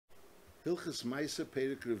Hilchis Maisa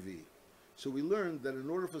Perek Revi. So we learned that in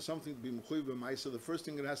order for something to be Mechuyev B'Maisa, the first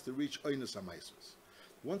thing it has to reach Oinus HaMaisas.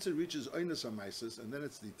 Once it reaches Oinus HaMaisas and then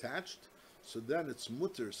it's detached, so then it's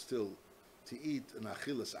mutter still to eat an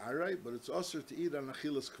Achilas Arai, but it's also to eat an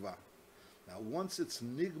Achilas Kva. Now, once it's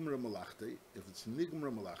Nigmra Malachte, if it's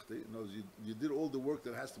Nigmra Malachte, in other words, you did all the work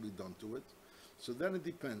that has to be done to it, so then it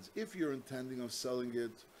depends. If you're intending of selling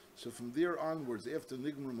it, so from there onwards, after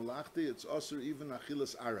Nigmra Malachte, it's also even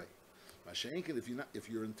Achilas Arai. Mashenkin, if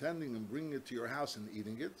you're intending and bringing it to your house and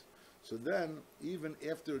eating it, so then even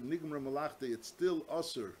after Nigmra Malachte, it's still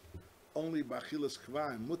Asur, only Bachilas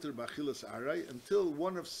Kva and Mutter Bachilas Arai, until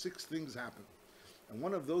one of 6 things happened. And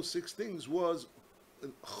one of those 6 things was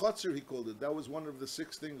Chotzer, he called it. That was one of the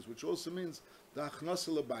 6 things, which also means the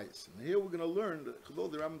Achnasa Labayis. And here we're going to learn,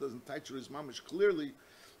 although the Rambam doesn't touch his mamish clearly,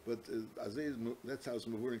 but that's how it's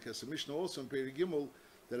Mavur in Kesef Mishnah also in Peri Gimel,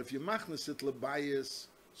 that if you machnas it Labayis,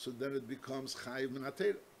 so then it becomes Chayiv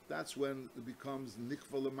Minatera. That's when it becomes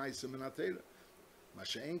Nikva Lamaisa Minatera.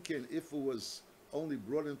 Masha'enken, if it was only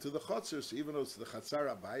brought into the Chotzer, so even though it's the Chatzar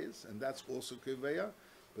Abayis, and that's also Keveya,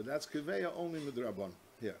 but that's Keveya only Midrabon.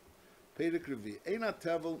 Here. Perek Revi. Eina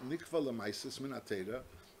Tevel Nikva Lamaisis Minatera,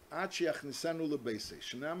 Achi Achnisanu Lebeise.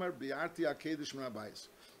 Shnamar Biarti Akedish Minabayis.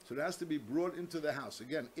 So it has to be brought into the house.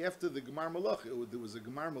 Again, after the Gemar Malacha, there was a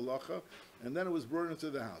Gemar Malacha, and then it was brought into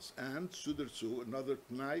the house. And Sudertzu, another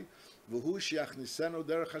Tnai, V'hu Shiachnisenu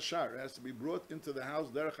Derech Hashar. It has to be brought into the house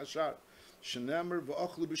Derech Hashar. Shenemer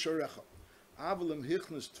V'ochlu B'shorecha. Avalim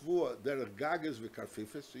Hichnes Tvua Derech Gagas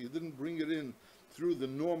V'karfifis. So you didn't bring it in through the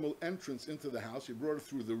normal entrance into the house. You brought it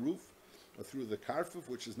through the roof, or through the karfif,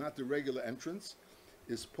 which is not the regular entrance.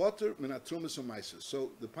 Is potter minatrumas umaisis.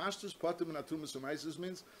 So the pastor's potter minatrumas umaisis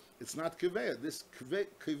means it's not kiveya. This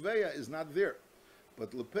kiveya is not there.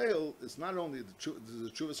 But lepeil is not only the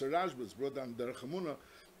Chuvas Haraj, but it's brought down Derech Hamuna,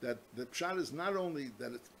 that the pshat is not only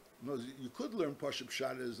that it. You could learn pashup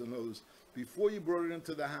pshat is in those before you brought it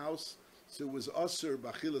into the house. So it was aser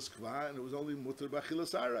bachilas kva, and it was only mutter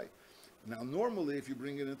bachilas aray. Now, normally, if you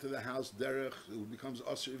bring it into the house, derech, it becomes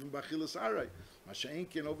aser even bachilas aray.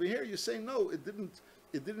 Masha'inkin over here, you say no, it didn't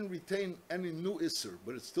retain any new isser,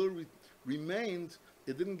 but it still remained.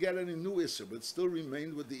 It didn't get any new isser, but it still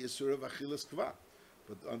remained with the isser of achilas kva.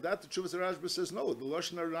 But on that, the Chuvas Rashba says no. The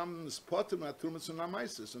Lashon Ram is potem at trumas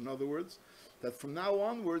unamaisis. In other words, that from now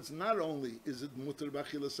onwards, not only is it mutter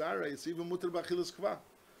bachilas aray, it's even mutter bachilas kva.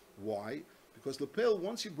 Why? Because lepel,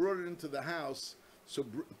 once you brought it into the house. So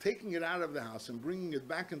taking it out of the house and bringing it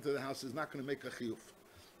back into the house is not going to make a chiyuv.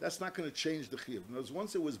 That's not going to change the chiyuv. In other words,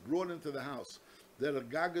 once it was brought into the house, there are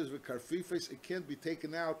gagas with karfifes, it can't be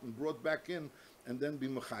taken out and brought back in and then be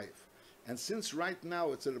mechayiv. And since right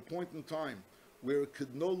now it's at a point in time where it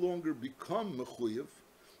could no longer become mechuyev,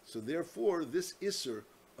 so therefore this isser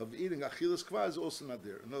of eating achilas kva is also not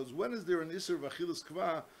there. In other words, when is there an isser of achilas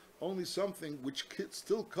kva? Only something which could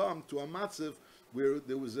still come to a matzav where it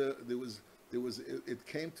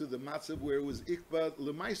came to the matzav where it was ikba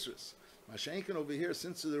lemaisris. Mashenkin over here,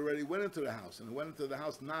 since it already went into the house, and it went into the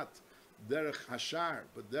house not derech hashar,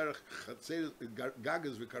 but derech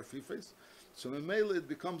gagas v'karfifes, so memela it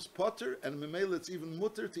becomes potter, and memela it's even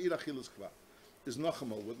mutter to eat achilas kva. Is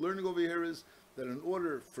nachamo. What learning over here is that in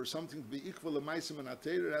order for something to be ikba lemaisim and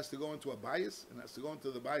ater, it has to go into a bias, and it has to go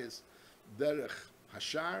into the bias derech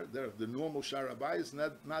hashar, derech the normal shar abayis,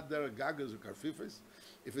 not derech gagas v'karfifes.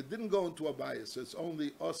 If it didn't go into a bias, so it's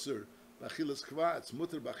only osir bachilas kva, it's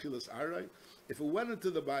mutter bachilas aray. If it went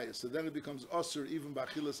into the bias, so then it becomes osir even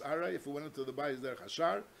bachilas aray. If it went into the bias, there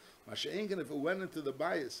hashar. Masha'enken, if it went into the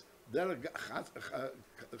bias, there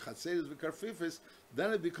chatzeres v'karfifis,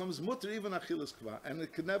 then it becomes mutter even achilas kva, and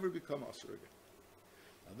it can never become osir again.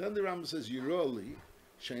 Now then the Rambam says, Yiroli,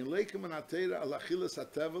 shein leikim an atera al achilas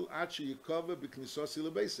hatevel achi yikova b'knisosi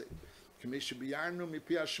lebeisei, k'mei shebiyarnu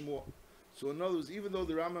mipi hashmuah. So in other words, even though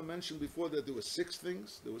the Rambam mentioned before that there were 6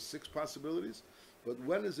 things, there were 6 possibilities, but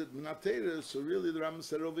when is it minatera? So really the Rambam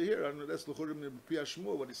said over here, I know that's l'churim mipi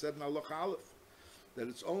hashmuah, what he said in Allah Aleph, that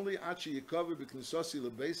it's only achi yikova b'knisosi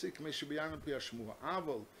lebeisei k'mei shebiyarnu mipi hashmuah.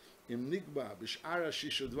 Aval im nigba b'sh'ara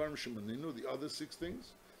shisha dvarim shemaninu, the other 6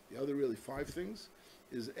 things, the other really 5 things,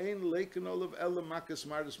 is ein leiken olav ela makas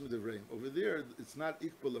mardus midavreim. Over there, it's not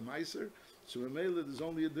ikbal lemaiser, so in Mela there's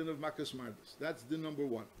only a din of makas mardus. That's din number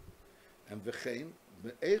 1. And v'chein,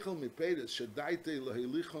 ve'echel mipedes shedaite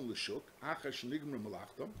lehilichon l'shuk, achash nigmer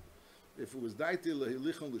malachtam. If it was daite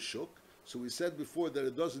lehilichon l'shuk, so we said before that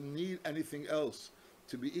it doesn't need anything else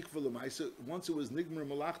to be ikva l'maisa. Once it was nigmer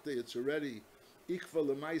malachta, it's already ikva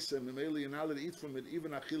l'maisa, and you're not allowed to eat from it,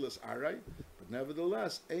 even achilas aray. But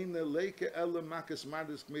nevertheless, ein leike ele makas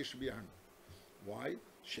mardus k'meish b'yarnu. Why?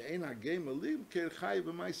 She'ein ha'geim alim keir chayiv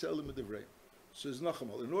b'maisa elim edevrei. So it's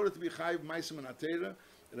nochamal. In order to be chayiv b'maisa min atera,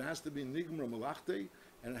 it has to be nigmar malachte,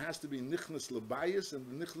 and it has to be nichnas lebayis, and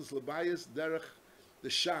the nichnas lebayis derech the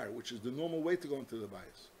shar, which is the normal way to go into the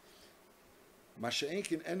bayis.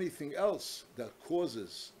 Masha'enkin, anything else that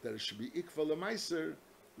causes that it should be ikva lemaiser,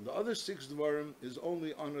 the other 6 dvarim is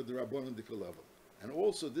only on the rabbanon dika level. And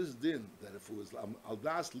also this din, that if it was al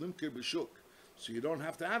das limker b'shuk, so you don't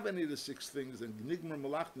have to have any of the 6 things, and nigmar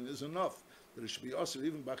malachtin is enough, that it should be asur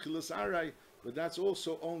even b'achilas arai, but that's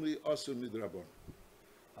also only asur midrabbanon.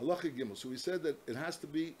 Halacha gimel. So we said that it has to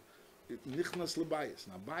be nichnas lebayis.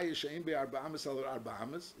 Now bayis she'ein be arba amas al arba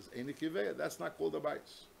amas is einik kiveya. That's not called a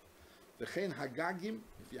bayis. The chen hagagim,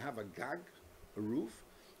 if you have a gag, a roof,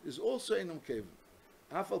 is also einam kevim.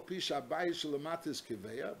 Afal pisha bayis shelamat is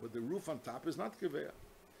kiveya, but the roof on top is not kiveya.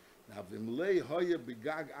 Now v'imlei hoya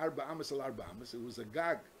begag arba amas al arba amas. It was a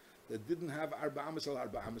gag that didn't have arba amas al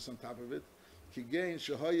arba amas on top of it. Kigein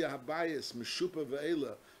shehoya habayis mishupa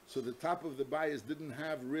ve'ela. So the top of the bayis didn't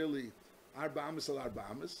have really arba amas al arba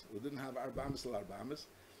amas, or didn't have arba amas al arba amas,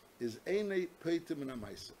 is einei peitim min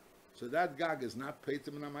ha'maisa. So that gag is not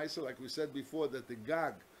peitim min ha'maisa, like we said before, that the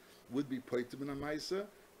gag would be peitim min ha'maisa,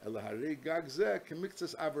 elaharei gag zeh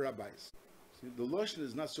kemiktzas aver habayis. See, the lashon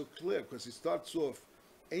is not so clear, because he starts off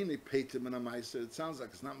einei peitim min ha'maisa, it sounds like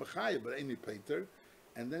it's not mechayah, but einei peiter,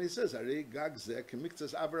 and then he says, harei gag zeh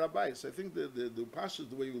kemiktzas aver habayis. I think the passage,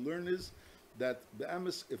 the way you learn is, that the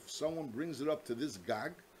emes, if someone brings it up to this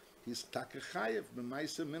gag, he's takechayev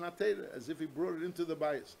b'maisa min atera, as if he brought it into the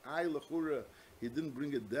bayis. Lechura, he didn't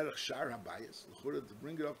bring it derech shar habayis. Lechura, to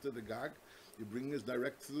bring it up to the gag, you bring it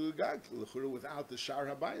direct to the gag. Lechura, without the shar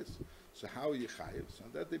habayis. So how are you chayev? So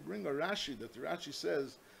that they bring a Rashi, that the Rashi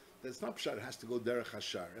says that it's not pshat, it has to go derech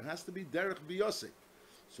hashar. It has to be derech biyosik.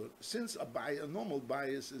 So since a normal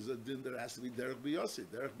bayis is a din that has to be derech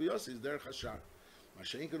biyosik is derech hashar.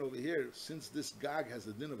 Masha'inkan over here, since this gag has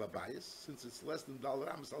a din of a bias, since it's less than $1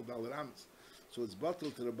 al $1, so it's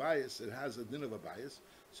bottled to the bias, it has a din of a bias,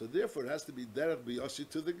 so therefore it has to be derech biyossi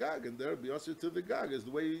to the gag, and derech biyossi to the gag is the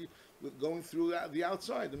way going through the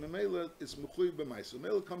outside. The memela is mechuy b'mais. So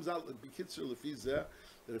memela comes out like b'kitzur lefizeh,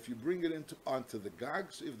 that if you bring it onto the gag,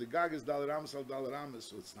 so if the gag is $1 al $1,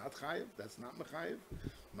 so it's not chayiv, that's not mechayiv.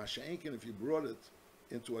 Masha'inkan, if you brought it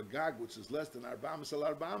into a gag which is less than arba amas al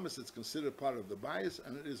arba amas, it's considered part of the bias,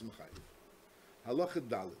 and it is mechayiv. Halacha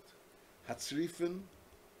dalet, hatzrifin,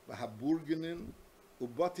 v'haburgenin,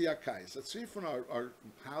 ubati akais. Hatzrifin are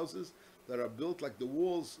houses that are built like the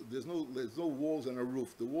walls. There's no walls and a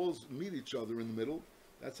roof. The walls meet each other in the middle.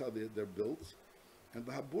 That's how they're built. And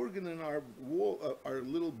v'haburgenin are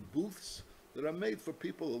little booths that are made for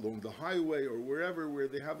people along the highway or wherever, where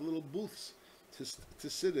they have little booths to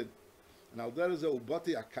sit in. Now there is a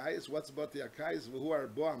ubati akais. What's bati akais? Who are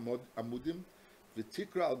bo amudim,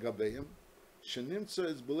 v'tikra al gabeim, shenimtza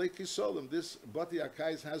is b'lei kisolim. This bati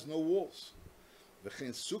akais has no walls.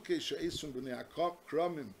 V'chein suke she'esum b'nei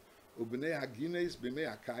akramim u'b'nei hagines b'mei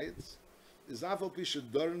akais. Is afal pi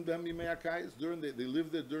shedorin b'hem b'mei akais. They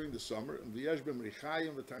live there during the summer. And v'yesh b'hem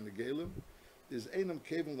richayim v'tarnegelim. Is einam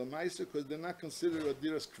kevim l'maisa, because they're not considered a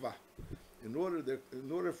diras kva. In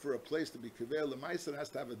order for a place to be kiveh l'maisa, it has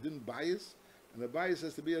to have a din bias, and the bias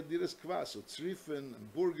has to be a diras kva. So tzrifin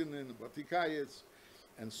and burgenin and batikayets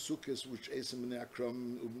and sukkahs, which esim b'nei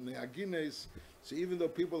akram b'nei agines. So even though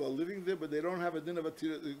people are living there, but they don't have a din of a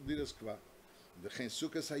diras kva. V'chein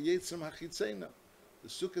sukkahs hayetzim hachitzena. The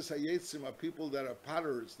sukkahs hayetzim are people that are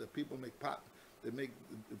potters, that people make pot. They make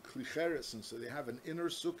klicheres, and so they have an inner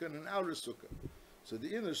sukkah and an outer sukkah. So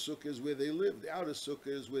the inner sukkah is where they live. The outer sukkah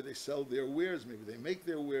is where they sell their wares. Maybe they make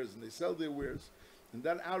their wares and they sell their wares. And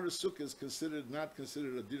that outer sukkah is not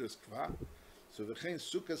considered a diras kva. So v'chein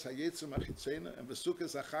sukkahs hayetzim hachitzena and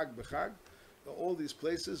v'sukkahs hachag b'chag. All these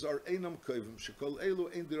places are einam kovim. Shekol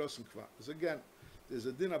elu ein diras kva. Because again, there's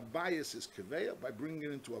a din of bias is keveya by bringing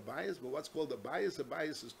it into a bias. But what's called a bias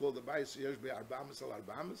is called a bias yesh be'arbamas al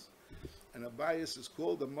arbamas. And a bias is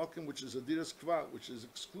called a mokim, which is a diras kva, which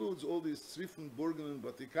excludes all these tzrifim, burgen, and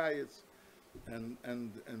batikayets, and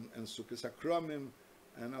sukkahs hakramim,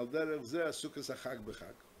 and al derech zeh sukkahs hachag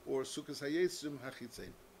b'chag, or sukkahs hayetzim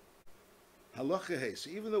hachitzein. Halacha hey. So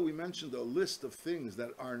even though we mentioned a list of things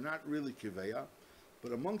that are not really kiveya,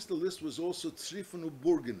 but amongst the list was also tzrifim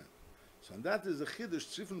uburgenin. So and that is a chiddush.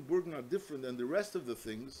 Tzrifim uburgenin are different than the rest of the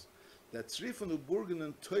things. That tzrifim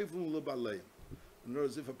uburgenin toivun lebaleim. In other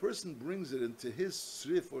words, if a person brings it into his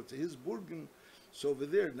srif or to his burgen, so over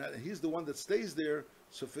there, now he's the one that stays there,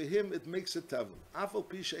 so for him it makes a tavul. Afal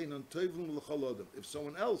pisha einon toivum l'chol adam. If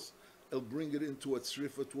someone else will bring it into a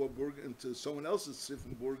srif or to a burgen, into someone else's srif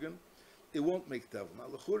and burgen, it won't make tevel. Now,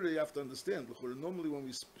 l'chura, you have to understand. L'chura, normally when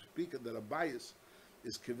we speak that a bias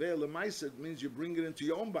is kivei l'maisa, it means you bring it into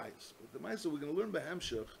your own bias. But the maisa, we're going to learn by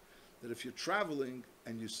Hemshech that if you're traveling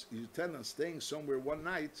and you intend on staying somewhere one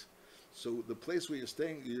night, so the place where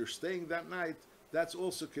you're staying that night, that's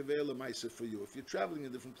also kivei l'maisa for you. If you're traveling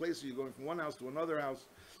in different places, you're going from one house to another house,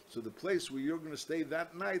 so the place where you're going to stay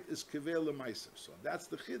that night is kivei l'maisa. So that's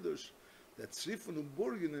the chidush, that tzrifun and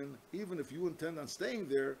burgenen, even if you intend on staying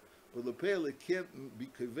there, but lepel, it can't be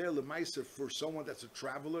kivei l'maisa for someone that's a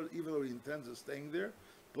traveler, even though he intends on staying there,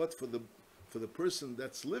 but for the person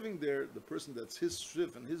that's living there, the person that's his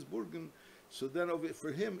shrif and his burgen, so then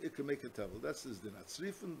for him it can make a tevel. That's his din.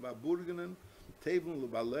 Tzrifun ba'burgenen, tevun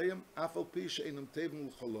l'baleim, afal pi she'enam tevun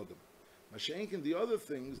l'cholodim. Masha'enkin, the other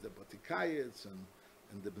things, the batikayets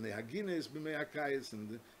and the bnei hagines b'mei hakayets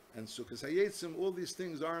and sukkos hayetzim, all these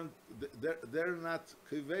things they're not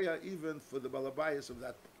kiveya even for the balabayas of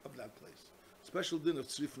that place. Special din of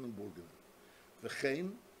tzrifun and burgenen.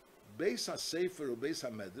 V'chein beis hasefer or beis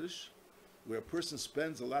hamedrash, where a person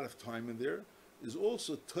spends a lot of time in there, is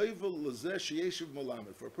also toivel lezeh sheyeshiv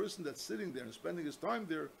molamed. For a person that's sitting there and spending his time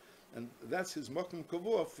there, and that's his makom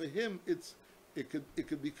kavua, for him it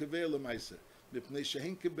could be kaveh l'maisa mipnei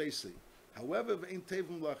shehin kebeisi. However, ve'in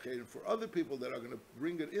tevim la'acherim, for other people that are going to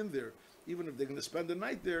bring it in there, even if they're going to spend the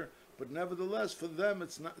night there, but nevertheless for them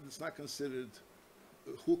it's not considered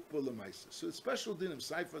hukpa l'maisa. So it's special din of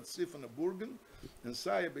seifat sif and a burgen and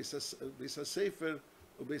saya beis hasefer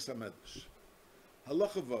or beis hamedrash.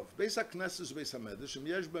 Halacha vav beis haknesses beis hamedrash and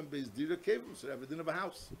yesh ben beis dira kevim, so they have a din of a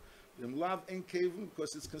house. Im lav ein kevim,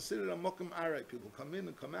 because it's considered a mokum aray. People come in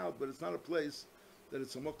and come out, but it's not a place that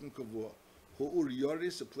it's a mokum kavua. Ho'ur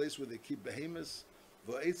yoris, a place where they keep behemoths.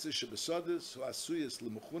 Va'etzah shebesadis, ho'asuyas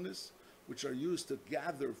l'mechunis, which are used to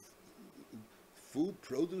gather food,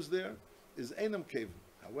 produce there, is einam kevim.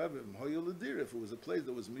 However, if it was a place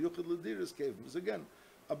that was miyuchad l'dira's kevim, is again,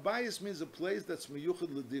 a bias means a place that's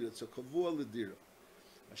miyuchad l'dira, it's a kavua l'dira.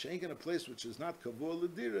 Mashenkin, a place which is not kavua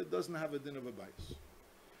l'dira, doesn't have a din of a bias.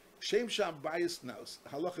 Shem shab bias, now,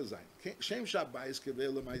 halacha zayin. Shem shab bias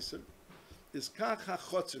kevei l'maiser is kach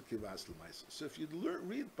hachotzer kivas l'maiser. So if you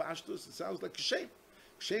read Pashtus, it sounds like shem.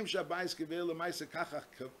 Shem shab bias kevei l'maiser kach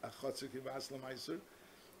hachotzer kivas l'maiser.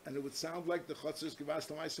 And it would sound like the chotzer is kivas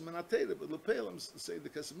l'maiser menatera, but Lepelim say,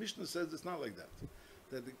 because the Mishnah says it's not like that.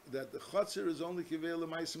 That the chotzer is only kivei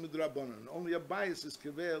l'maiser midrabanan, and only a bias is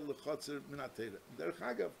kivei l'chotzer menatera. Derech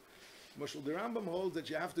Hagav, Mashal the Rambam holds that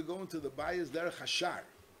you have to go into the bias derech hashar.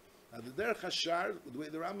 Now the derech hashar, the way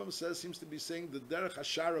the Rambam says, seems to be saying the derech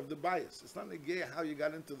hashar of the bias. It's not negay how you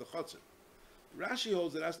got into the chotzer. Rashi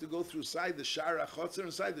holds it has to go through side the shara chotzer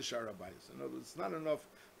and side the shara bias. In other words, it's not enough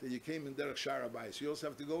that you came in derech shara bias. You also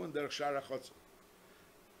have to go in derech shara chotzer.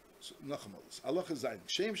 So, Nachmals, Allah Chazayin.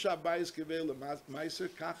 Shem shah bias kivei l'maiser,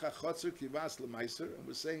 kach ha-chotzer kivas l'maiser. And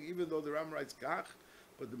we're saying, even though the Rambam writes kach,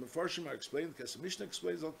 but the Mefarshim are explained, because the Mishnah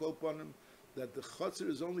explains, I'll quote upon him, that the chotzer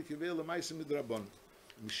is only kivei l'maiser midrabon.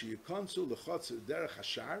 Mishiyakonsu l'chotzer derech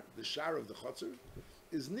hashar, the shar of the chotzer,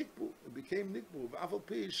 is nikbu. It became nikbu. V'afal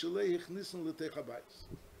pi shalei hichnissen l'teich habayis.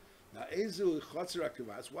 Now, ezu chotzer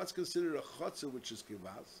ha-kivas, what's considered a chotzer which is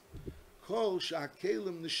kivas? Kol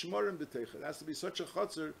shah-kelim nishmorim b'teich. It has to be such a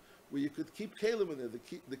chotzer where you could keep kelim in there.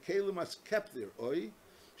 The kelim is kept there. Oi,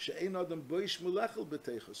 she'ein adam boish mulechel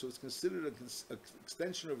b'teich. So it's considered an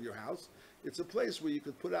extension of your house. It's a place where you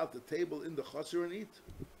could put out the table in the chotzer and eat.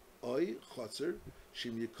 Oi, chotzer,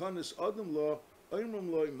 shim yikonis adam lo, oimrum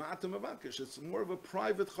lo matam avakish. It's more of a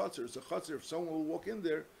private chotzer. It's a chotzer. If someone will walk in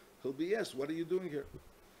there, he'll be asked, what are you doing here?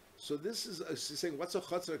 So this is saying, what's a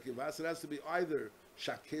chotzer kivas? It has to be either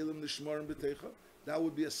shakelim nishmorim b'teicha. That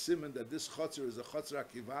would be a siman that this chotzer is a chotzer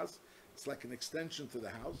kivas. It's like an extension to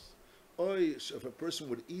the house. Or if a person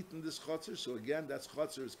would eat in this chotzer, so again, that's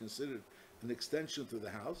chotzer is considered an extension to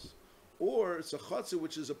the house. Or it's a chotzer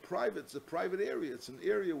which is it's a private area. It's an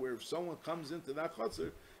area where if someone comes into that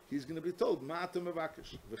chotzer, he's going to be told, Ma'atam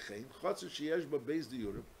avakish. V'chein, chotzer sheyesh ba'beis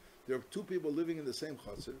diyurim. There are two people living in the same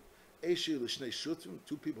chotzer. Eishi l'shnei shutim,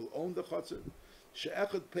 two people own the chotzer.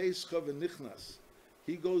 She'echad peischa v'nichnas.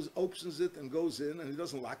 He opens it and goes in, and he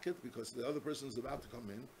doesn't lock it because the other person is about to come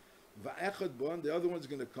in. Va'echad bon, the other one's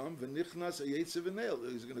going to come. V'nichnas ayetziv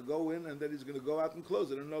v'neil. He's going to go in, and then he's going to go out and close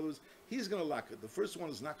it. In other words, he's going to lock it. The first one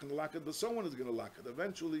is not going to lock it, but someone is going to lock it.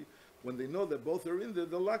 Eventually, when they know that both are in there,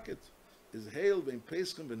 they'll lock it. Is hail v'im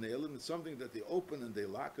peischem v'neil, and it's something that they open and they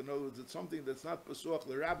lock. In other words, it's something that's not pesuach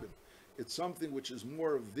l'rabim. It's something which is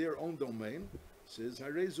more of their own domain. Says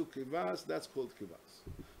harezu kivas, that's called kivas.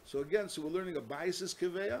 So again, so we're learning a bias is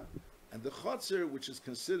kiveya, and the chotzer, which is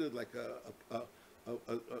considered like a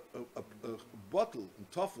a bottle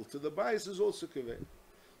and toffel to the bias is also kiveh.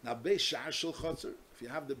 Now, Beis Shar Shel Chotzer, if you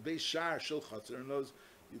have the Beis Shar Shel Chotzer, and those,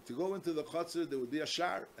 to go into the Chotzer, there would be a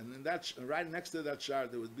Shar, and in that, right next to that Shar,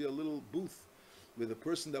 there would be a little booth where the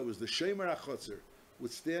person that was the Shemer HaChotzer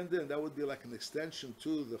would stand there, and that would be like an extension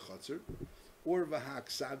to the Chotzer. Or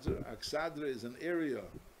V'ha-Aksadra. Aksadra is an area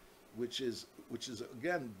which is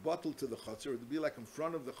again bottled to the Chotzer. It would be like in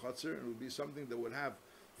front of the Chotzer, and it would be something that would have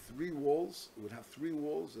three walls. It would have three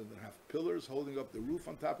walls, and it would have pillars holding up the roof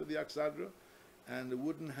on top of the Aksadra. And it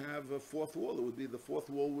wouldn't have a fourth wall. It would be the fourth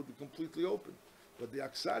wall would be completely open. But the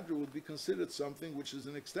Aksadra would be considered something which is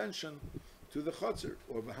an extension to the Chotzer,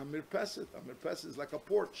 or the Hamir Peset. Hamir Peset is like a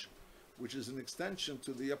porch, which is an extension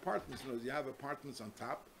to the apartments. You know, you have apartments on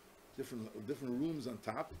top, different rooms on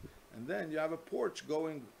top, and then you have a porch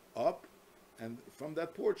going up, and from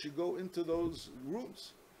that porch you go into those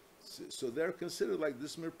rooms. So they're considered like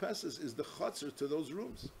this Mirpeses is the Chotzer to those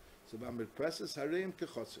rooms. So Mirpeses Hareim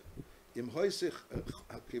Kechotzer. Im Hoysich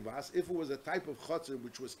Kivas, if it was a type of Chotzer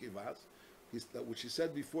which was Kivas, which he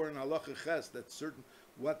said before in Halacha Ches, that certain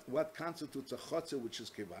what constitutes a Chotzer which is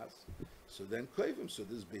Kivas. So then Koivim, so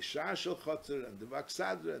this Beis Shar Shel Chotzer and the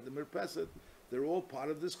Vaksadra and the Mirpeset, they're all part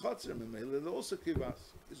of this Chotzer. Memele, they're also Kivas.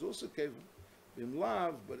 Is also Kivim. Bim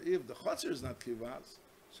Lav, but if the Chotzer is not Kivas,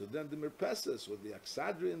 so then the Mirpeses or the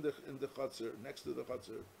Aksadra in the Chotzer, next to the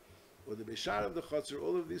Chotzer, or the Beis Shar of the Chotzer,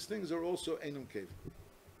 all of these things are also Einum Kivim.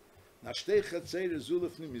 Now, Shtei Chatzer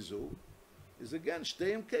Zulef Nimizu is again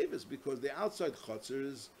Shteim Kevis, because the outside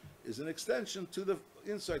Chotzer is an extension to the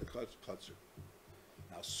inside Chotzer.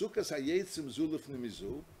 Now, Sukkos Hayetzim Zulef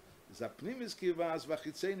Nimizu is a Pnimis Kivas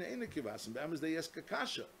V'Chitzein Eine Kivas, and B'am is the Yeska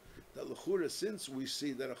Kasha. That L'chura, since we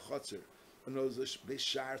see that a Chotzer, knows the Beis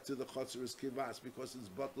Shar to the Chotzer is Kivas because it's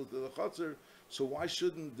bottled to the Chotzer, so why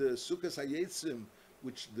shouldn't the Sukkos Hayetzim,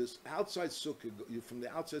 which this outside Sukkah, from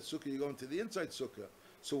the outside Sukkah you go into the inside Sukkah,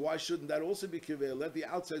 so why shouldn't that also be kiveh? Let the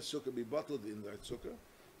outside sukkah be bottled in that sukkah.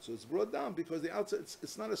 So it's brought down because the outside,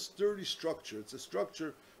 it's not a sturdy structure. It's a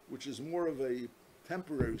structure which is more of a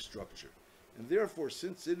temporary structure. And therefore,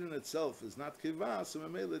 since it in itself is not kivah, so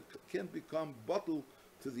it can't become bottled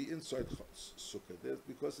to the inside sukkah.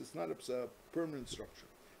 Because it's not a permanent structure.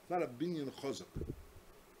 It's not a binyan chozak.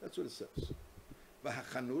 That's what it says. But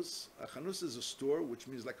a chanus is a store, which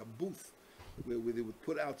means like a booth, where they would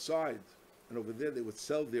put outside, and over there they would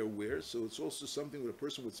sell their wares. So it's also something where a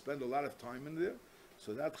person would spend a lot of time in there.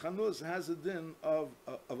 So that chanus has a din of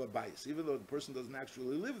a bayis, even though the person doesn't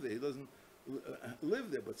actually live there. He doesn't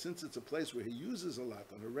live there, but since it's a place where he uses a lot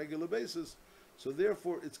on a regular basis, so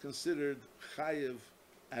therefore it's considered chayiv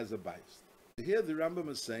as a bayis. Here the Rambam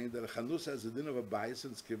is saying that a chanus has a din of a bayis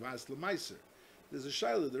and it's kivas l'maiser. There's a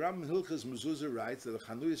shayla. The Rambam Hilchas Mezuzah writes that a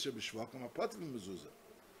chanus b'shvakim apativ mezuzah.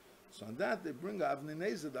 So on that they bring Avnei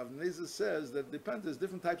Nezer. Avnei Nezer says that it depends. There's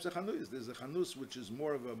different types of chanus. There's a chanus which is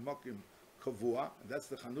more of a mokim kavua, and that's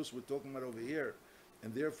the chanus we're talking about over here,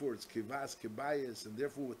 and therefore it's kivas kibayis, and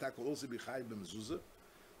therefore we will also be chayv b'mezuzah.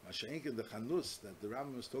 Masha'inkin, the chanus that the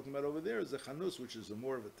Rambam is talking about over there is a chanus which is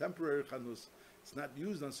more of a temporary chanus. It's not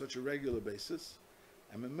used on such a regular basis.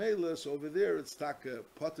 And Memela, over there it's taka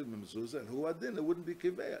potter b'mezuzah, and huadin it wouldn't be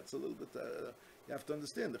kivaya. It's a little bit. You have to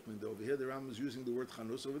understand. Over here the Rambam is using the word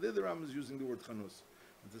chanus. Over there the Rambam is using the word chanus.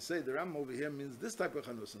 And to say the Rambam over here means this type of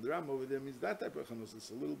chanus, and the Rambam over there means that type of chanus, it's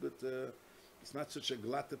a little bit. It's not such a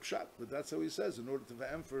glatte pshat, but that's how he says. In order to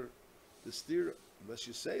va'emfer the steer, unless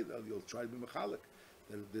you say that, you'll try to be mechalik.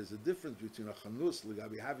 That there's a difference between a chanus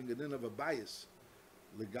legabi having a din of a bias,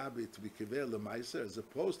 legabi to be kiveh lemaiser, as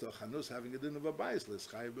opposed to a chanus having a din of a bias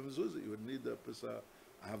leschayev b'mezuzah. You would need a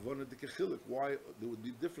havona dikechilik. Why there would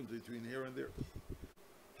be difference between here and there?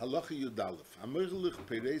 Halacha Yudalef. Amirlich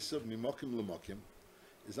pereisav mimokim lemokim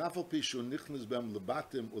is afal pishu nichnas bem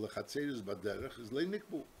lebatim ulechatzeres baderech is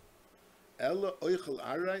leinikbu. Ella oichel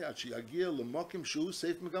aray at sheyagia lemokim shu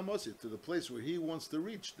safe megamosi, to the place where he wants to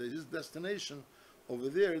reach, his destination over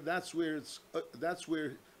there. That's where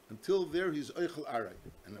until there he's oichel aray,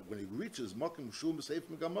 and when he reaches mokim shu safe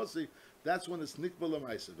megamosi, that's when it's nikba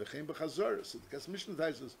lemaisa. V'chein b'chazara. So the Mishnah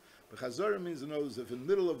says b'chazara means, if in the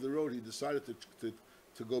middle of the road he decided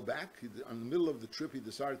to go back, on the middle of the trip he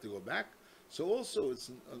decided to go back. So also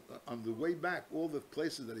it's on the way back, all the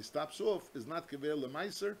places that he stops off is not kiveh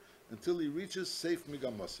lemaiser until he reaches safe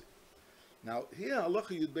migamosi. Now here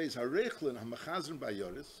halacha yud beis harechlin hamachazrin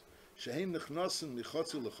bayoris shehein nechnosin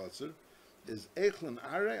michotzer lechotzer is echlin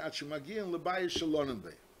arei at shemagian lebayis shalonim bei,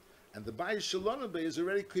 and the bayis shalonim bei is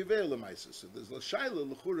already kiveh lemaiser. So there's l'shayla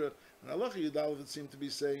l'chura, and halacha yud aleph it seemed to be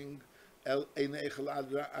saying even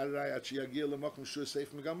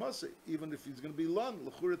if he's going to be lon,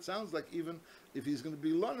 l'chur it sounds like even if he's going to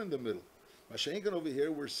be lon in the middle. Mashenken over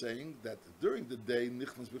here we're saying that during the day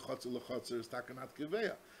nichnas b'chotzer l'chotzer is takanat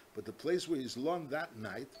keveya, but the place where he's lon that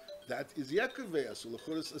night, that is yet keveya. So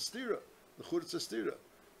l'chur is astira, l'chur is astira.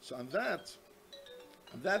 So on that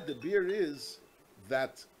the beer is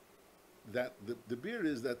that the beer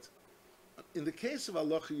is that. In the case of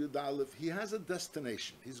Halacha Yud Aleph, he has a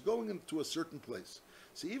destination. He's going into a certain place.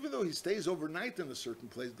 So even though he stays overnight in a certain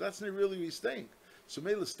place, that's not really where he's staying. So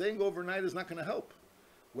maybe staying overnight is not going to help.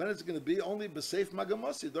 When it's going to be only B'Seif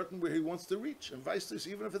Magamosi, where he wants to reach, and vice versa,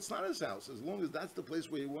 even if it's not his house, as long as that's the place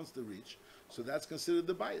where he wants to reach, so that's considered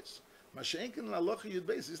the bias. Mashenkin and Halacha Yud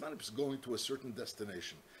Beis, he's not just going to a certain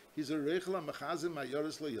destination. He's a Reichla Mechazim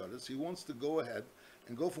Mayoris LaYoris. He wants to go ahead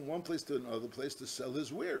and go from one place to another place to sell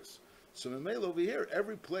his wares. So Memel over here,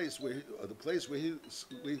 every place where he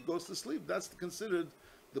goes to sleep, that's considered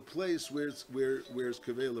the place where it's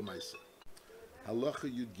kaveh l'maisa. Halacha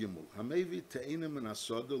Yud Gimel. Hamevi te'inim min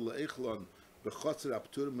hasoda le'echlon b'chotzer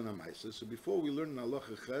aptur min ha'maisa. So before we learn in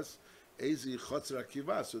Halacha Ches, ezi chotzer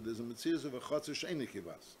akivas. So there's a mitzvah of a chotzer she'eni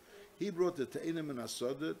kivas. He brought the te'inim min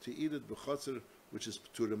hasoda to eat it b'chotzer, which is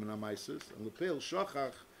ptur min ha'maisa. And lepeil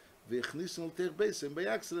shachach v'echnisin l'teich beis. And by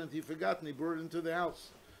accident he forgot and he brought it into the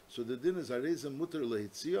house. So the din is areza muter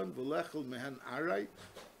lehitzion v'lechel mehen aray.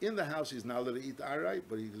 In the house he's not allowed to eat aray,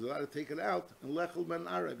 but he's allowed to take it out and lechel mehen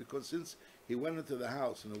aray, because since he went into the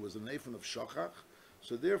house and it was a nefon of shachach,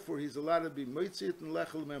 so therefore he's allowed to be moitzit and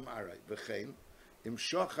lechel mehen aray. V'chein im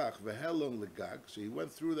shachach v'helon legag. So he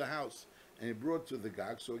went through the house and he brought to the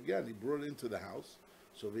gag. So again he brought it into the house.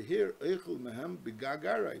 So over here eichel mehem begag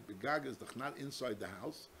aray. Begag is not inside the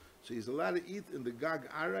house. So he's allowed to eat in the gag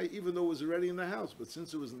aray, even though it was already in the house. But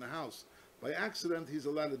since it was in the house, by accident, he's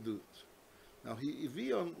allowed to do it. Now, he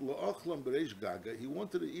ivion lo'ochlam b'reish gaga. He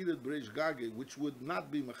wanted to eat it b'reish gaga, which would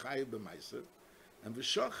not be mechayev b'maiser. And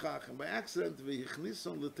v'shachach, and by accident,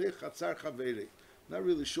 v'yichnisom l'tei chatzar chaveri. Not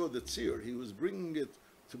really sure the tzir. He was bringing it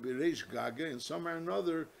to b'reish gaga, and somehow or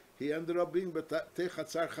another, he ended up being b'tei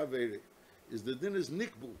chatzar chaveri. Is the din is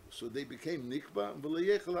nikbu, so they became nikba, and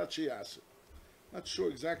v'leyechel ha'tshiyasa. Not sure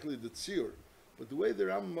exactly the tzir, but the way the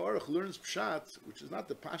Rambam Aruch learns pshat, which is not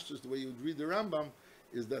the pashtus the way you would read the Rambam,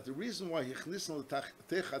 is that the reason why hichnisan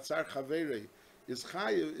l'techatzar chavere is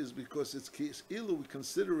chayev is because it's ilu. We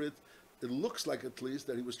consider it. It looks like at least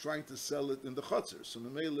that he was trying to sell it in the chotzer. So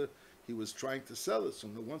Memela, he was trying to sell it. So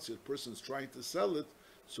once a person's trying to sell it,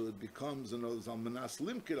 so it becomes almanas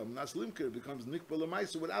limkir. Almanas limkir becomes nikba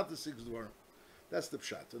l'maisa without the six dvarim. That's the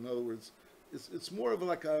pshat. In other words, it's more of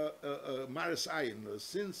like a maris ayin.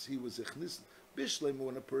 Since he was echnis bishlema,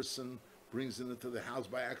 when a person brings it into the house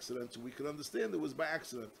by accident, so we can understand it was by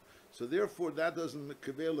accident. So therefore, that doesn't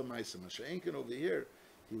kaveh l'maisa. Masha'enkin over here,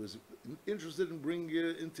 he was interested in bringing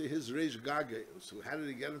it into his reish gage. So how did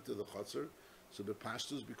he get into the chotzer? So the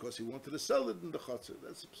pashtus, because he wanted to sell it in the chotzer.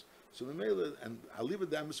 That's so Memela, and Aliva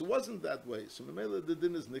Damas, it wasn't that way. So Memela, the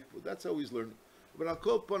din is nikbu. That's how he's learning. But I'll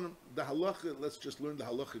call upon the halacha. Let's just learn the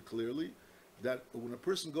halacha clearly. That when a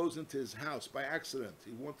person goes into his house by accident,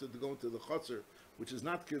 he wanted to go into the chotzer, which is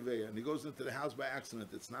not keveya, and he goes into the house by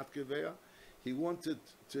accident, it's not keveya. He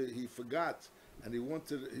forgot, and he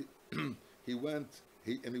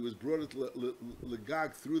was brought it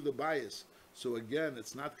legag through the bias. So again,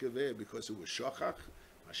 it's not keveya because it was shachach.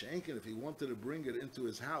 Mashenkin, if he wanted to bring it into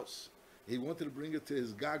his house, he wanted to bring it to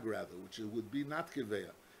his gag rather, which it would be not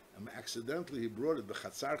keveya. And accidentally he brought it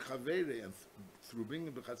b'chatzar chavere, and through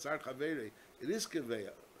bringing b'chatzar chavere, it is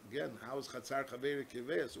keveya. Again, how is chatzar chavere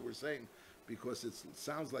keveya? So we're saying because it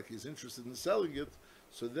sounds like he's interested in selling it,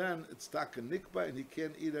 so then it's taka nikba and he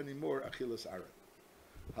can't eat anymore achilas aret.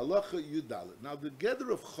 Halacha yudalet. Now the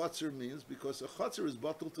gather of chotzer means because a chotzer is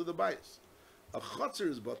bottled to the bias. A chotzer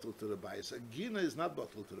is bottled to the bias. A gina is not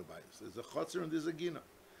bottled to the bias. There's a chotzer and there's a gina.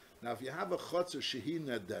 Now if you have a chotzer shehi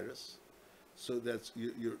nederes, so that's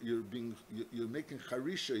you're making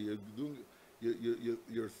charisha,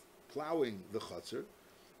 you're plowing the chotzer,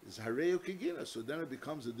 is hareu kegina. So then it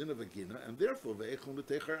becomes a din of a gina, and therefore ve'echon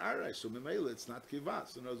b'teicher aray. So memela it's not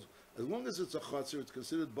kivas. As long as it's a chotzer, it's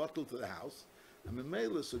considered bottled to the house. And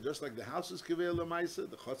memela, so just like the house is kivei l'maisa,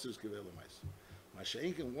 the chotzer is kivei l'maisa.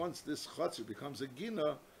 Masha'inkin, once this chotzer becomes a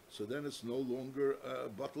gina, so then it's no longer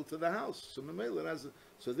bottled to the house. So memela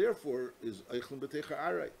so therefore is eichon b'teicher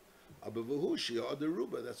aray. Abavahushi or the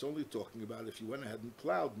ruba, that's only talking about if you went ahead and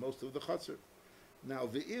plowed most of the chotzer. Now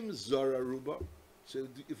ve'im zara ruba. So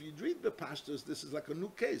if you read the pashtos, this is like a new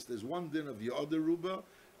case. There's one din of Yoda Ruba,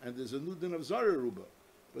 and there's a new din of Zara Ruba.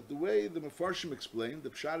 But the way the Mefarshim explained, the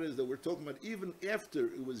pshat is that we're talking about even after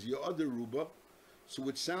it was Ya'adar Ruba, so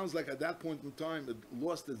which sounds like at that point in time it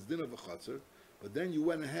lost its din of a chatzar, but then you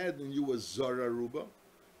went ahead and you was Zara Ruba.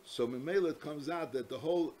 So Memela it comes out that the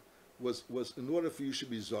whole was in order for you should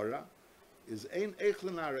be Zara, is Ein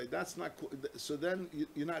Echlin Aray. That's not, so then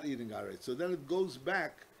you're not eating Aray. So then it goes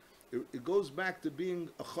back to being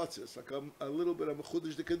a chatzar. It's like a little bit of a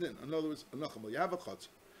chudish dekadin. In other words, you have a chatzar.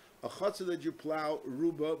 A chatzar that you plow,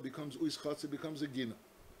 ruba, becomes uis chatzar, becomes a gina.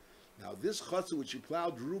 Now this chatzar which you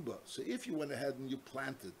plowed ruba, so if you went ahead and you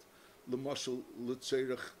planted, l'mashal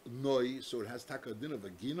l'tzerich noi, so it has taka din of a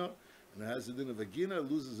gina, and it has a din of a gina,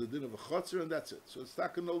 it loses a din of a chatzar, and that's it. So it's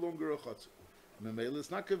taka no longer a chatzar. Memela, it's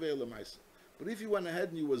not kaveh l'maisa. But if you went ahead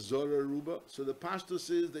and you were zora ruba, so the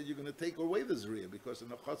pashtus is that you're going to take away the zriya, because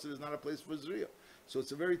in a chatzar is not a place for zriya. So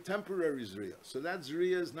it's a very temporary zriya. So that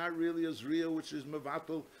zriya is not really a zriya which is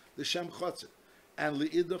mevatel the shem chatzar. And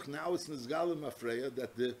li'iduch, now it's nizgalim afreya,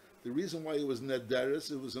 that the reason why it was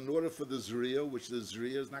nederis, it was in order for the zriya, which the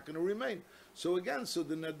zriya is not going to remain. So again, so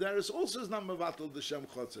the nederis also is not mevatel the shem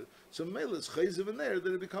chatzar. So mele it's chayziv in there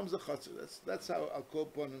that it becomes a chatzar. That's how I'll call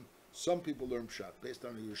upon some people learn pshat based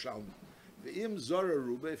on the Yerushalmi. Ve'im zara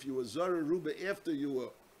ruba, if you were zara ruba after you were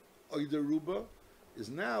oida ruba, is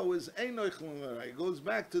now is ein oichlin. It goes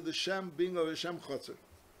back to the shem being of a shem chatzar.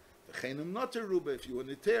 V'cheinim not a ruba, if you were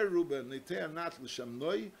niteir ruba, niteir not l'shem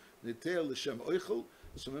noi, niteir l'shem oichel.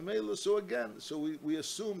 So memela, so again, so we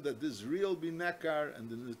assume that this real be nekar and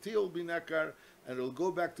the niteir will be nekar, and it'll go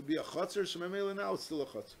back to be a chatzar. So memela, now it's still a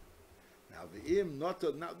chatzar. Now ve'im not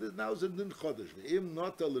a, now is a din chodesh. Ve'im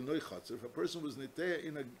not a l'noi chatzar. If a person was niteir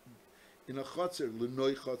in a chatzar,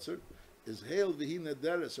 l'noi chatzar, is hail v'hi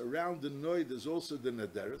nederes. Around the noi, there's also the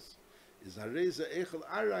nederes. Is hareza echel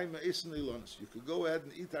aray ma'isen ilonis. You could go ahead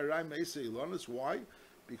and eat aray ma'isen ilonis. Why?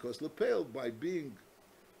 Because lepel, by being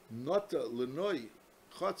not a l'noi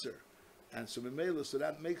chatzar, and so memela, so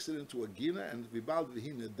that makes it into a gina, and v'bal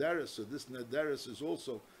v'hi nederes. So this nederes is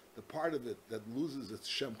also the part of it that loses its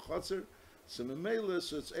shem chatzar. So memela,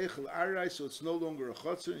 so it's echel aray, so it's no longer a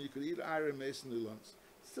chatzar, and you could eat aray ma'isen ilonis.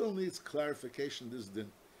 Still needs clarification, this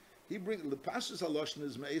din. He brings the pashas haloshin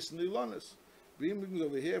is me'esin ilonis. He brings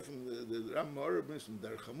over here from the Ram Ma'or brings from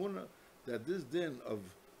Der Chamuna that this din of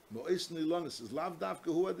me'esin ilonis is lav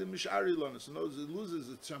dafka hu adim mishari ilonis. In other words, it loses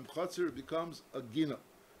its shem chatzar, it becomes a gina.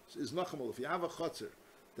 So it's nachamol. If you have a chatzar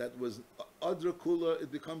that was adra kula,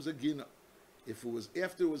 it becomes a gina. If it was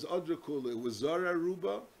after it was adra kula, it was zara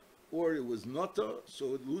ruba, or it was nata,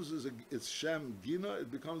 so it loses its shem gina, it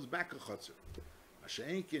becomes back a chatzar.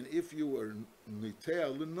 If you were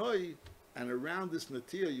nitea l'noi, and around this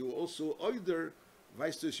natia you were also oider,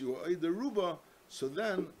 vice you were oider ruba, so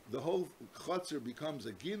then the whole chatzar becomes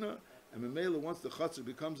a gina, and memela, once the chatzar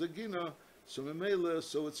becomes a gina, so memela,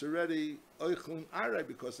 so it's already oichlin aray,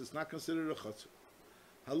 because it's not considered a chatzar.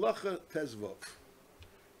 Halacha tezvov.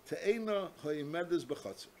 Te'ena ho'imedes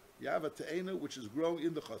b'chatzar. You have a te'ena which is growing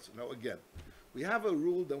in the chatzar. Now again, we have a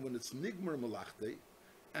rule that when it's nigmar malachte,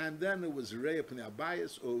 and then it was rei pnei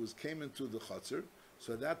abayis, or it came into the chatzar.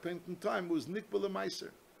 So at that point in time, it was nikbal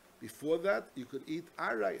meiser. Before that, you could eat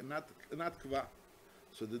aray and not kva.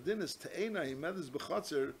 So the din is te'ena himedes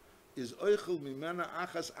b'chatzar is oichel mimena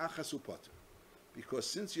achas upater. Because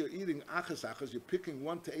since you're eating achas, you're picking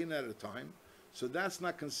one te'ena at a time. So that's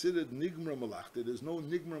not considered nigmar malachte. There's no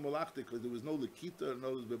nigmar malachte because there was no lekita,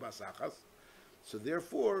 no bebas achas. So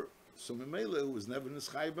therefore, so memela was never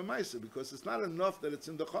nischai b'maisa, because it's not enough that it's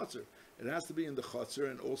in the chatzar. It has to be in the chatzar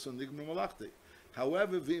and also nigmar malachte.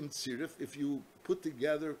 However, v'im tzirif, if you put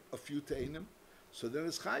together a few teinim, so then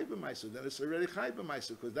it's chai b'maisa. Then it's already chai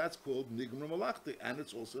b'maisa, because that's called nigmar malachte, and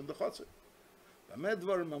it's also in the chatzar.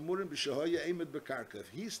 If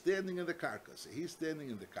he's standing in the karka, so he's standing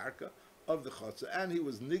in the karka of the chatzar, and he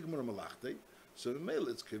was nigmar malachte, so memela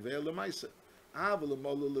it's kivei l'maisa.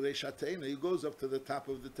 He goes up to the top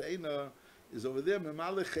of the teina, is over there,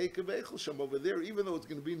 over there, even though it's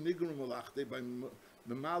going to be nigmar malachte by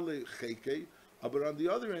memale cheke, but on the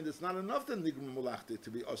other end, it's not enough that nigmar malachte to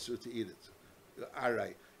be usher to eat it.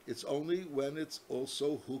 Alright, it's only when it's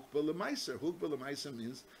also hukba l'maiser. Hukba l'maiser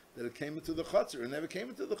means that it came into the chatzar. It never came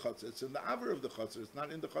into the chatzar. It's in the aver of the chatzar. It's not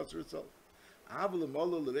in the chatzar itself.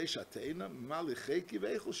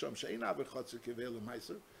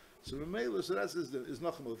 So so that's is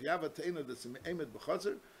nachmal. If you have a teina that's aimed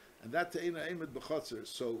b'chatzar, and that teina aimed b'chatzar,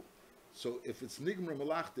 so if it's nigmar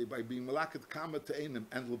malachte by being malaket kama teinim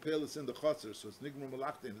and lepel it's in the chatzar, so it's nigmar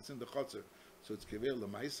malachte and it's in the chatzar, so it's kevel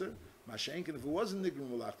lemaiser. Mashenkin, if it wasn't nigmar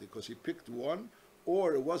malachte because he picked one,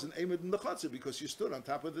 or it wasn't aimed in the chatzar because you stood on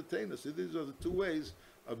top of the teina. So these are the two ways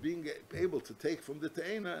of being able to take from the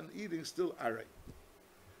te'ena and eating still arei.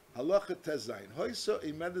 Halacha tezayin. Hoysa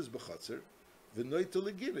imedes b'chotzer v'noito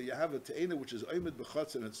legina. You have a te'ena which is oimed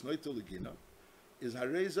b'chotzer and it's noito legina. Is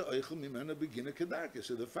hareza oichel mimena begina kedarke.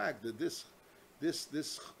 So the fact that this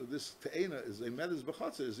te'ena is imedes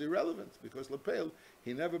b'chotzer is irrelevant because Lepel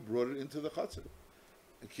he never brought it into the chotzer.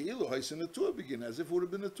 Ki'ilu hoysa natua begina, as if it would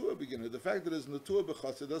have been natua begina. The fact that it's natua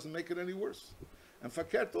b'chotzer doesn't make it any worse. And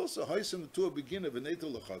fakert also hoysa natua begina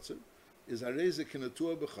v'neito lechotzer. Is hareza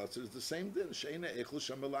kinatua b'chotzer is the same din sheina echel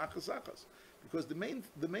shamalachas achas, because the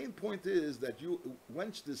main point is that you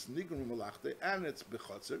wench this nigrum malachte and it's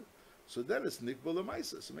b'chotzer, so then it's nikbal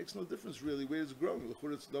l'maisa. So it makes no difference really where it's growing.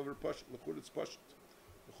 L'chur it's davar pashut. L'chur it's pashut.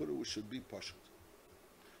 L'chur should be pashut.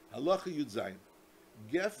 Halacha yud zayin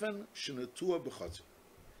gefen shenatua b'chotzer.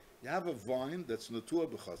 You have a vine that's natua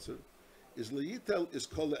b'chotzer. Is leyitel is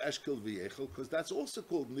called eshkel v'yechel because that's also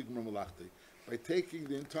called nigrum malachte. By taking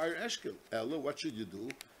the entire eshkel. Ella, what should you do?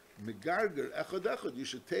 Megarger echad echad. You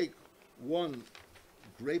should take one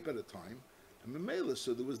grape at a time. And memela,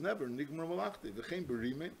 so there was never nigmar malachti. V'chein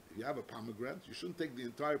berimen. If you have a pomegranate, you shouldn't take the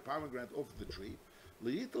entire pomegranate off the tree.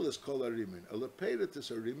 Leyitel is called a rimen. A leperet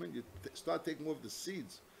is a rimen. You start taking off the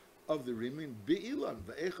seeds of the rimen. Be'ilan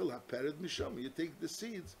v'echel hapered misham. You take the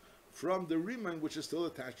seeds from the rimen which is still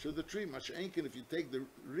attached to the tree. Masha'enkin, if you take the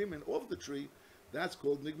rimen off the tree, that's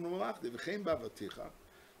called nigmar malachti. V'chein b'avaticha.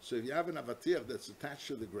 So if you have an avatich that's attached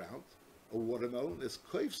to the ground, a watermelon, it's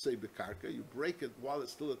koif say bekarka. You break it while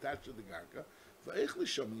it's still attached to the karka. V'eich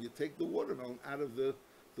l'shamin, you take the watermelon out of the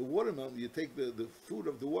watermelon. You take the food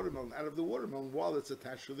of the watermelon out of the watermelon while it's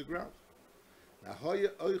attached to the ground. Now hoya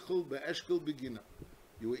oichel be'eshkel begina.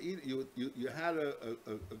 You had a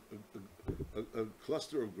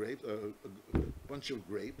cluster of grapes, a bunch of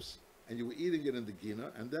grapes, and you were eating it in the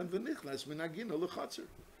gina, and then v'nichnas min hagina l'chatzer.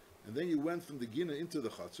 And then you went from the gina into the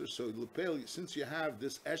chatzar. So lepel, since you have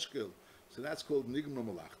this eshkel, so that's called nigmar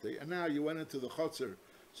malachte. And now you went into the chatzar,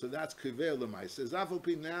 so that's kivei lemaisa.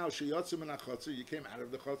 Zafalpi now sheyotzim min chatzar, you came out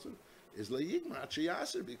of the chatzar. Is leyigmar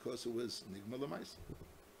atcheyaser because it was nigmar lemaisa.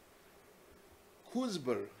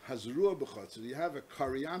 Kuzbar has ruah b'chatzar. You have a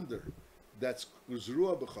coriander that's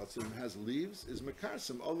ruah b'chatzar and has leaves. Is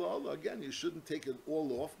mekarsim Allah Allah. Again, you shouldn't take it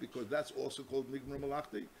all off because that's also called nigmar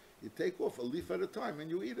malachte. You take off a leaf at a time and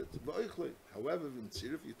you eat it. However, in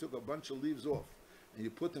tzirif, you took a bunch of leaves off and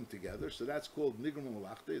you put them together, so that's called nigmar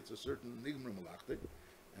malachte. It's a certain nigmar malachte.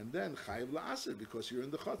 And then chayiv la'aser because you're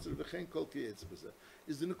in the chatzar. V'chein kol kiyetz b'zeh.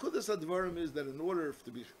 Is the nekudas advarim is that in order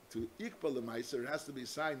to ikbal the meiser, it has to be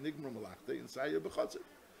sai nigmar malachte and sai b'chatzar.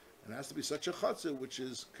 It has to be such a chatzar which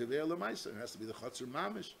is kivei l'meiser. It has to be the chatzar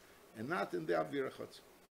mamish and not in the avira chatzar.